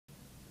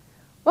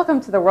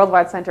Welcome to the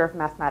Worldwide Center of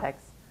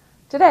Mathematics.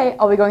 Today,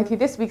 I'll be going through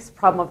this week's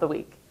problem of the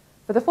week.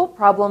 For the full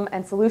problem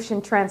and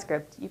solution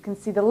transcript, you can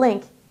see the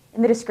link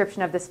in the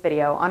description of this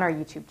video on our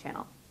YouTube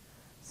channel.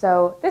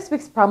 So this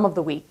week's problem of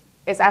the week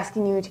is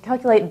asking you to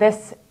calculate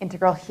this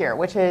integral here,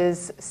 which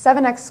is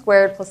 7x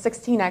squared plus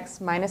 16x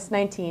minus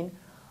 19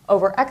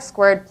 over x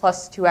squared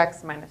plus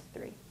 2x minus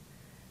 3.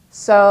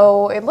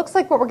 So it looks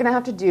like what we're going to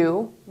have to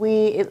do,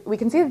 we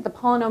can see that the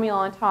polynomial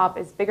on top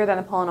is bigger than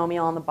the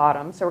polynomial on the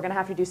bottom, so we're going to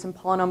have to do some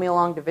polynomial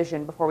long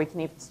division before we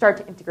can even start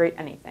to integrate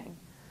anything.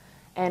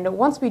 And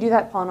once we do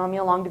that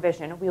polynomial long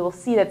division, we will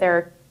see that there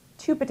are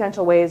two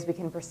potential ways we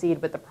can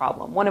proceed with the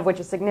problem, one of which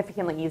is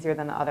significantly easier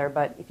than the other,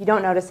 but if you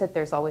don't notice it,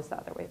 there's always the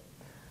other way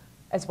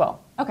as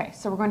well. Okay,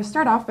 so we're going to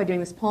start off by doing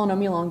this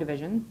polynomial long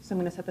division. So I'm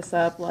going to set this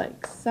up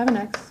like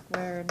 7x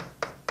squared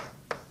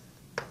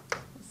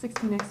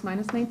 16x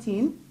minus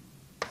 19.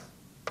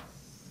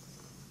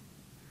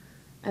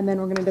 And then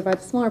we're going to divide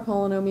the smaller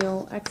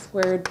polynomial, x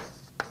squared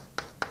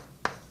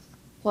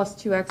plus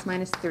 2x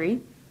minus 3.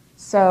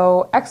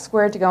 So x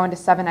squared to go into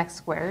 7x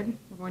squared.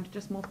 We're going to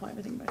just multiply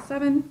everything by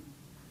 7.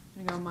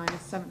 We're going to go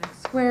minus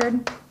 7x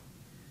squared.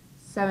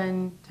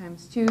 7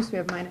 times 2, so we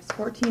have minus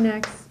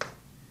 14x.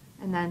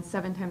 And then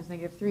 7 times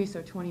negative 3,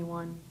 so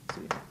 21.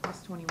 So we have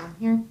plus 21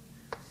 here.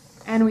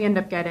 And we end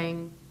up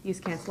getting, these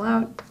cancel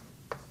out.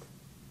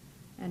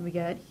 And we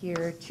get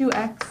here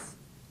 2x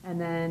and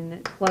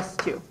then plus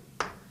 2.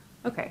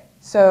 Okay,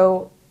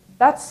 so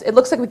it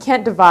looks like we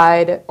can't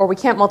divide, or we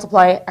can't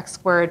multiply x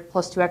squared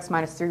plus 2x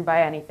minus 3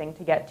 by anything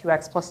to get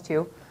 2x plus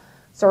 2.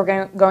 So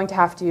we're going to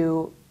have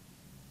to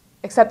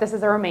accept this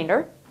as a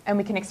remainder, and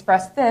we can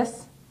express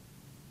this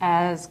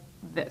as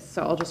this.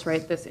 So I'll just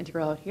write this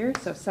integral out here.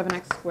 So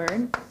 7x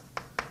squared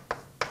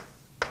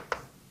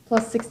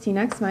plus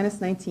 16x minus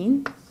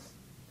 19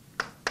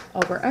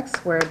 over x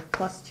squared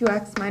plus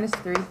 2x minus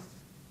 3.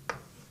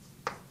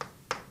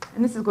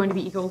 And this is going to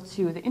be equal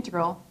to the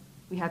integral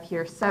we have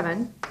here,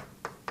 7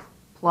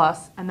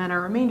 plus, and then our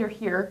remainder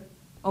here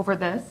over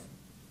this,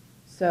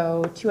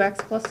 so 2x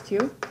plus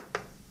 2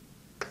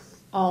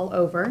 all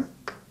over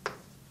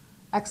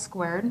x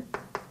squared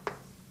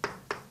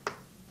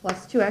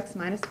plus 2x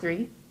minus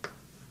 3.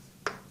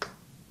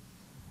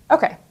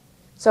 Okay,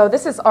 so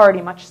this is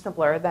already much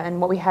simpler than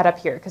what we had up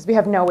here because we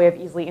have no way of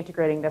easily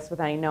integrating this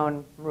with any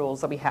known rules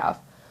that we have.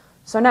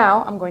 So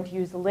now I'm going to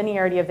use the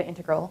linearity of the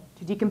integral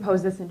to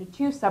decompose this into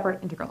two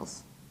separate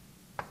integrals.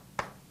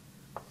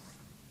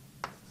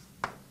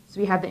 So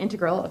we have the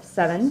integral of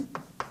 7,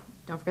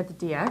 don't forget the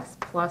dx,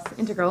 plus the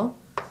integral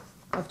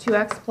of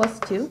 2x plus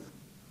 2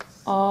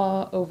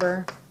 all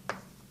over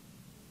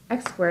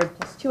x squared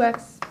plus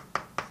 2x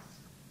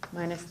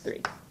minus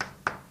 3.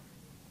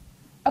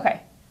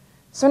 Okay,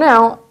 so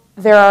now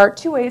there are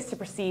two ways to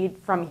proceed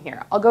from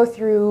here. I'll go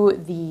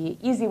through the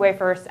easy way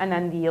first and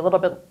then the a little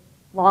bit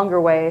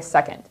longer way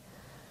second.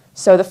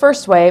 So the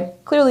first way,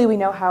 clearly we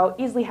know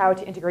easily how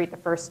to integrate the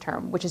first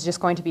term, which is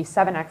just going to be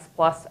 7x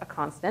plus a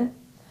constant.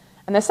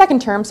 And the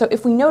second term, so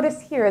if we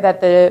notice here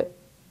that the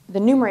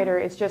numerator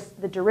is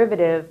just the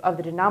derivative of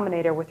the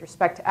denominator with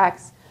respect to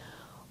x,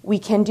 we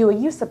can do a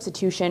u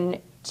substitution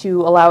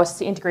to allow us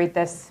to integrate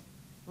this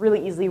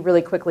really easily,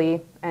 really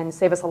quickly, and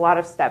save us a lot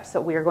of steps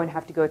that we are going to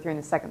have to go through in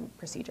the second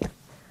procedure.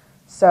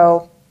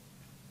 So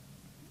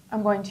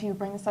I'm going to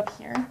bring this up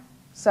here.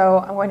 So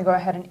I'm going to go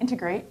ahead and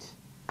integrate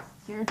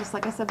here, just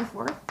like I said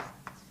before.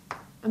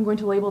 I'm going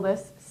to label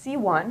this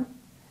C1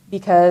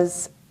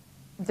 because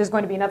there's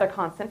going to be another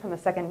constant from the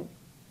second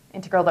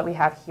integral that we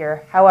have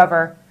here.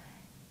 However,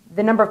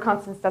 the number of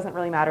constants doesn't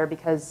really matter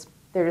because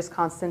they're just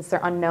constants.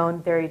 They're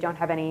unknown. They don't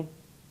have any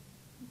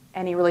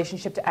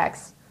relationship to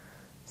x.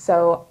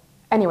 So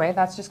anyway,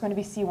 that's just going to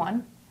be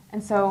C1.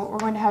 And so we're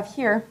going to have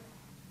here,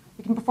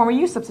 we can perform a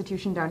u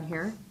substitution down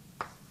here.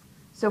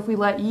 So if we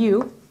let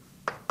u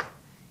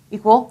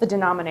equal the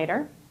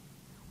denominator,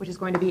 which is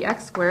going to be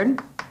x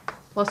squared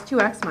plus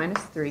 2x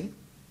minus 3.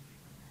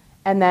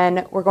 And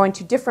then we're going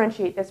to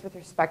differentiate this with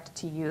respect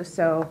to u.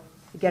 So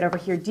we get over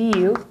here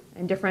du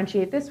and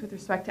differentiate this with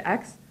respect to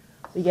x.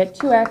 We get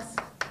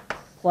 2x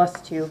plus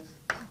 2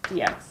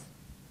 dx,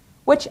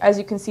 which, as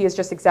you can see, is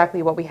just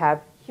exactly what we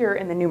have here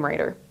in the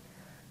numerator.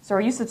 So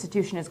our u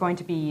substitution is going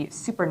to be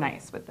super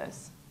nice with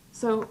this.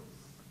 So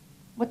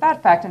with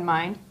that fact in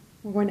mind,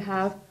 we're going to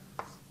have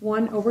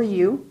 1 over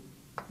u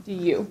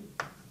du.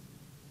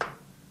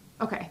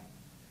 Okay.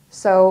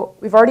 So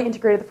we've already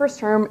integrated the first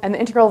term, and the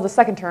integral of the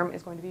second term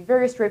is going to be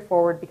very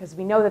straightforward because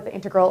we know that the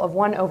integral of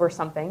 1 over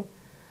something,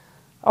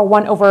 or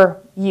 1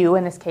 over u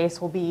in this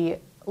case, will be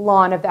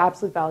ln of the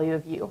absolute value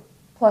of u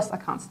plus a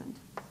constant.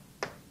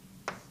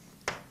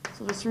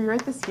 So just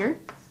rewrite this here,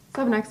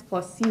 7x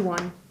plus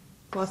c1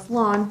 plus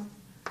ln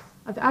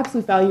of the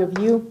absolute value of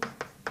u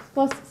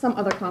plus some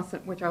other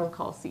constant, which I will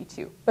call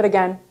c2. But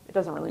again, it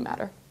doesn't really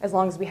matter, as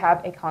long as we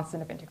have a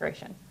constant of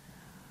integration.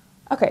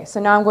 Okay, so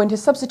now I'm going to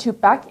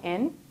substitute back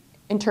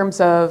in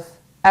terms of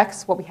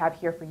x, what we have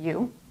here for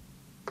u.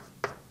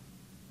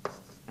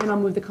 And I'll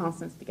move the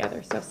constants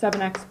together. So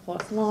 7x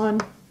plus ln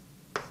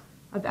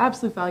of the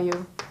absolute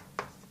value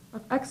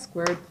of x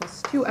squared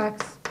plus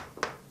 2x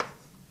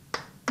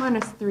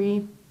minus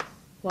 3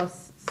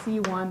 plus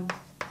c1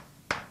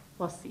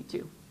 plus c2.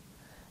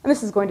 And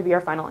this is going to be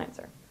our final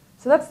answer.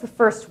 So that's the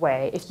first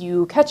way. If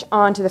you catch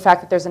on to the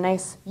fact that there's a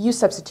nice u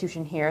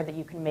substitution here that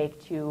you can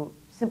make to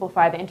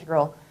simplify the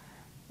integral,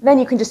 then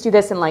you can just do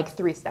this in like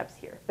 3 steps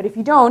here. But if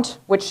you don't,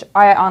 which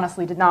I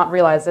honestly did not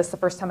realize this the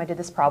first time I did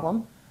this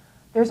problem,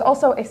 there's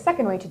also a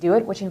second way to do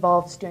it, which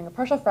involves doing a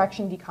partial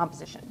fraction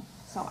decomposition.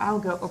 So I'll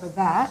go over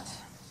that.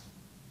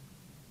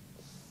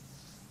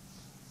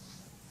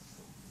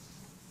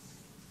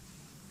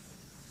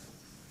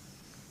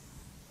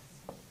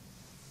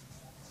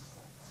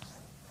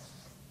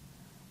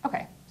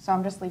 Okay, so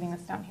I'm just leaving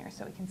this down here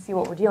so we can see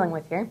what we're dealing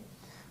with here.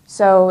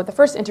 So the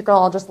first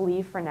integral I'll just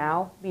leave for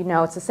now. We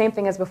know it's the same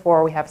thing as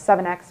before. We have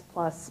 7x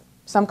plus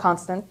some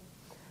constant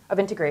of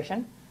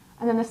integration.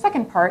 And then the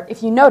second part,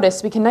 if you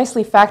notice, we can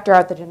nicely factor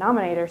out the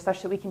denominator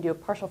such that we can do a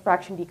partial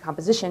fraction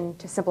decomposition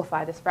to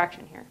simplify this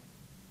fraction here.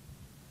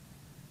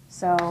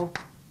 So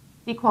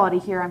the equality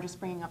here I'm just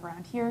bringing up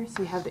around here.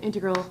 So we have the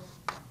integral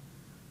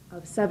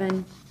of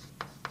 7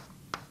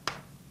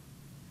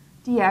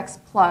 dx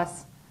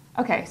plus,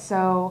 okay,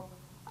 so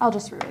I'll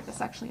just rewrite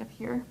this actually up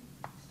here.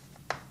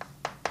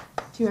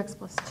 2x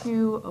plus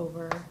 2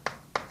 over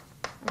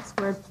x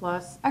squared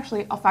plus,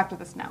 actually I'll factor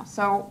this now.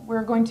 So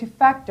we're going to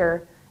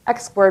factor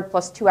x squared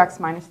plus 2x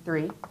minus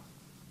 3.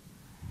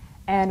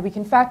 And we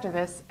can factor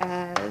this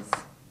as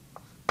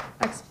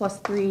x plus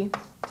 3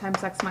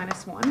 times x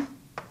minus 1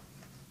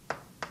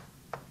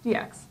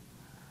 dx.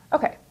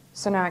 Okay,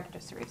 so now I can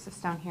just erase this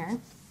down here.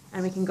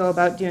 And we can go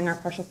about doing our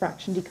partial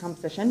fraction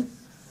decomposition.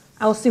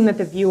 I'll assume that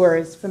the viewer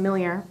is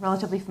familiar,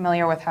 relatively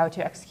familiar with how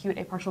to execute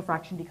a partial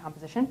fraction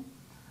decomposition.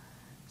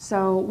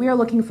 So we are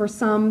looking for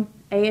some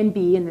a and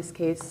b in this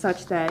case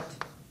such that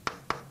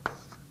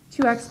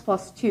 2x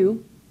plus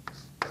 2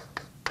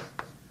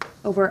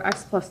 over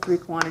x plus 3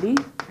 quantity,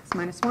 x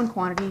minus 1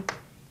 quantity,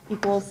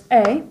 equals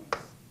a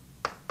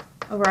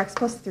over x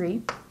plus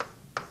 3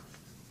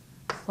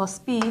 plus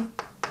b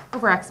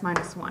over x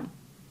minus 1.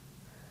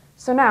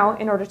 So now,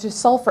 in order to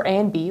solve for a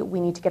and b,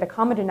 we need to get a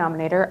common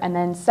denominator and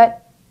then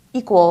set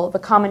equal the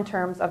common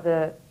terms of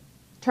the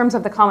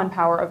common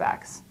power of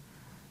x.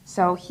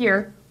 So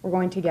here, we're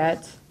going to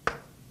get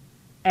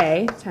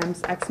a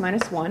times x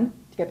minus 1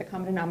 to get the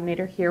common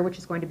denominator here, which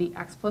is going to be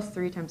x plus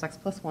 3 times x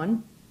plus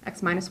 1,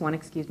 x minus 1,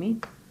 excuse me,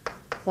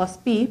 plus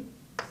b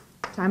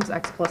times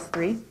x plus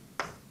 3.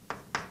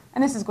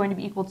 And this is going to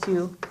be equal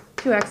to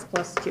 2x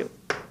plus 2.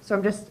 So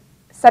I'm just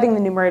setting the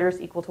numerators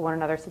equal to one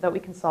another so that we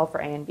can solve for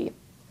a and b.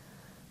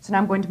 So now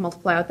I'm going to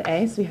multiply out the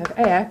a. So we have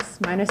ax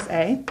minus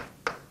a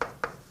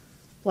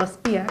plus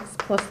bx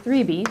plus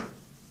 3b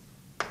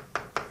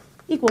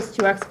equals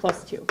 2x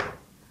plus 2.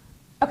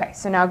 Okay,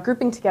 so now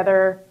grouping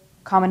together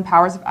common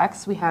powers of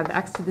x, we have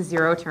x to the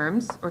 0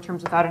 terms, or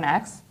terms without an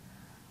x,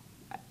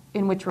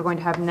 in which we're going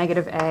to have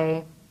negative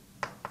a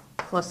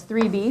plus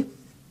 3b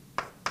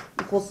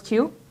equals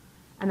 2.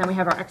 And then we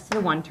have our x to the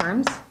 1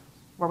 terms,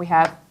 where we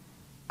have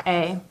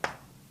a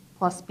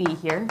plus b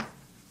here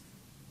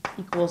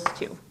equals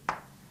 2.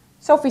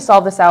 So if we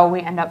solve this out, we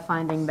end up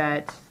finding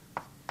that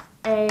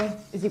a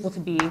is equal to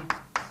b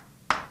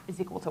is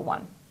equal to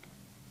 1.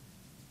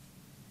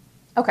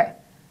 Okay,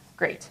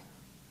 great.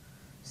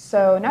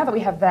 So now that we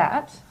have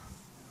that,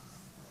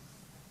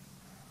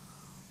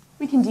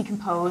 we can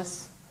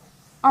decompose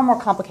our more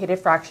complicated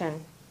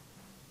fraction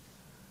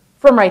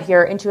from right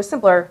here into a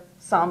simpler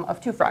sum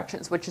of 2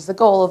 fractions, which is the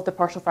goal of the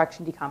partial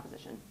fraction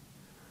decomposition.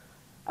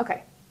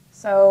 Okay,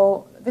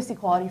 so this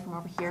equality from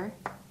over here,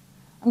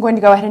 I'm going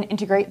to go ahead and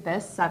integrate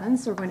this 7.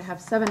 So we're going to have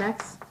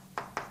 7x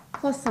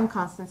plus some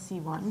constant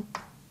c1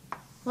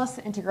 plus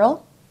the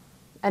integral.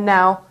 And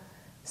now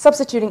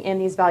substituting in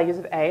these values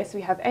of a, so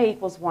we have a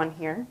equals 1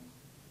 here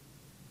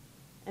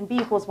and b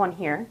equals 1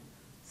 here.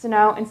 So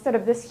now instead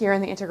of this here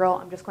in the integral,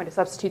 I'm just going to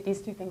substitute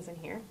these 2 things in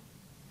here.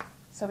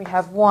 So we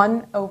have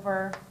 1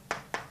 over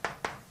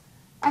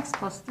x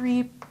plus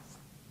 3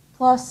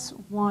 plus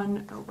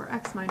 1 over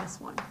x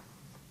minus 1.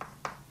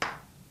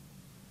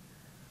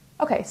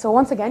 Okay, so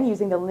once again,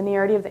 using the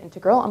linearity of the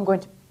integral, I'm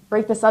going to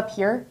break this up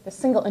here, the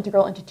single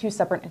integral, into 2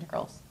 separate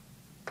integrals.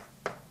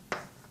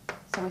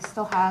 So we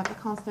still have the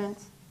constant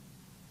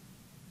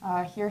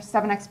here,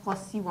 7x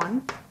plus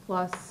c1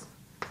 plus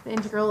the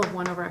integral of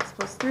 1 over x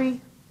plus 3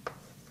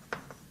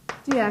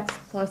 dx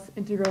plus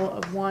integral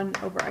of 1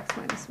 over x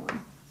minus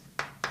 1.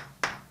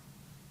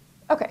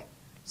 Okay,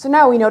 so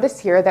now we notice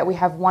here that we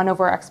have 1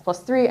 over x plus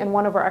 3 and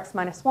 1 over x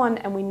minus 1,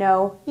 and we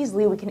know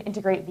easily we can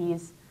integrate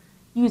these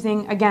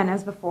using, again,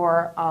 as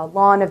before,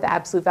 ln of the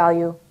absolute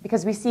value,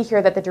 because we see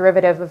here that the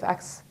derivative of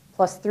x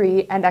plus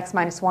 3 and x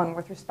minus 1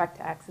 with respect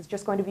to x is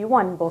just going to be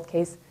 1 in both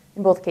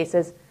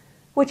cases,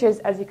 which is,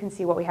 as you can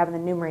see, what we have in the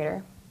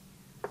numerator.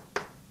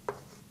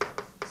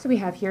 So we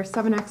have here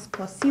 7x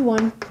plus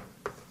c1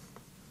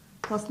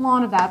 plus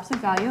ln of the absolute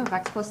value of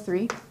x plus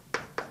 3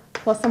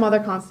 plus some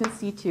other constant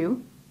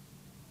c2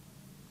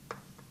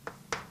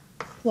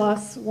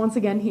 plus, once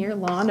again here,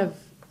 ln of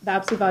the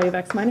absolute value of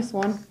x minus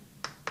 1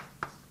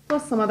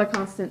 plus some other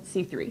constant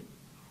C3.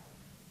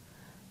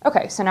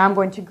 Okay, so now I'm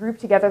going to group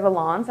together the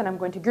lns, and I'm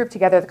going to group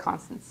together the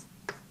constants.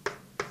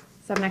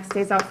 7x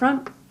stays out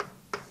front,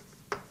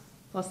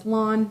 plus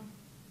ln,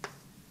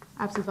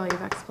 absolute value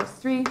of x plus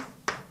 3,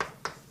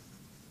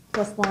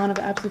 plus ln of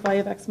absolute value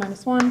of x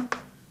minus 1,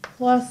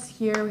 plus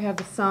here we have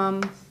the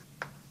sum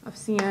of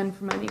Cn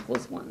from n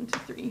equals 1 to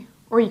 3.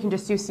 Or you can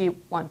just do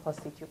C1 plus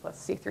C2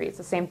 plus C3. It's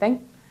the same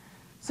thing.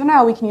 So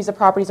now we can use the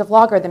properties of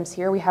logarithms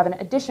here. We have an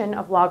addition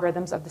of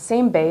logarithms of the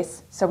same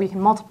base, so we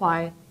can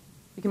multiply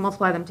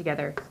them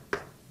together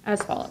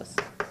as follows.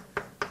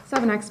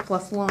 7x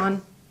plus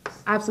ln,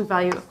 absolute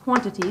value of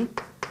quantity,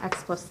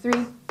 x plus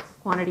 3,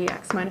 quantity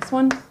x minus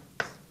 1,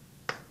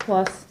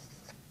 plus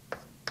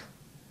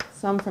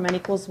sum from n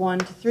equals 1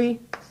 to 3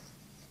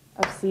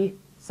 of C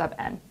sub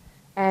n.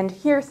 And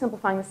here,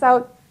 simplifying this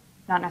out,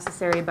 not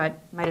necessary, but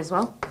might as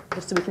well,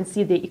 just so we can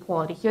see the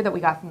equality here that we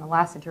got from the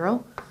last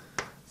integral.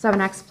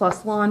 7x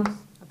plus ln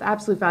of the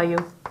absolute value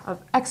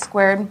of x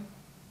squared,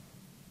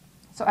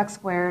 so x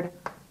squared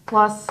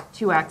plus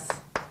 2x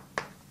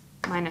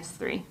minus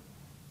 3,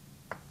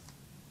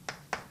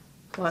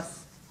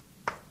 plus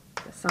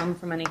the sum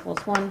from n equals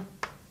 1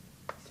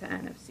 to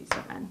n of C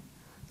sub n.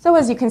 So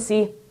as you can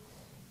see,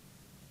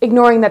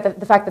 ignoring that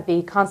the fact that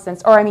the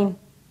constants, or I mean,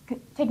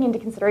 taking into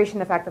consideration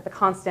the fact that the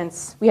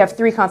constants, we have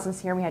 3 constants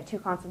here and we had 2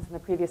 constants in the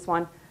previous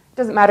one. It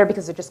doesn't matter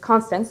because they're just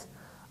constants.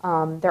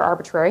 They're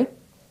arbitrary.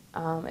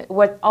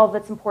 All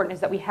that's important is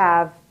that we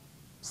have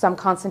some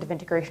constant of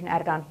integration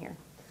added on here.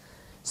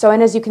 So,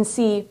 and as you can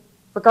see,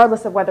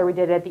 regardless of whether we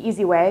did it the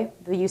easy way,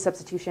 the U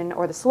substitution,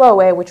 or the slow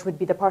way, which would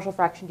be the partial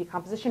fraction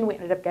decomposition, we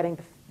ended up getting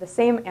the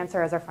same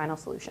answer as our final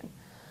solution.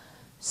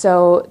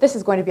 So this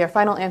is going to be our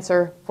final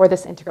answer for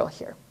this integral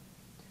here.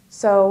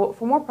 So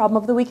for more Problem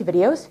of the Week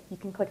videos, you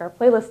can click our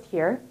playlist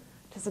here.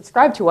 To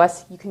subscribe to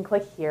us, you can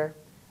click here.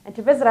 And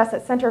to visit us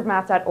at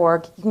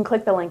centerofmath.org, you can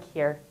click the link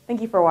here.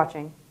 Thank you for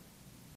watching.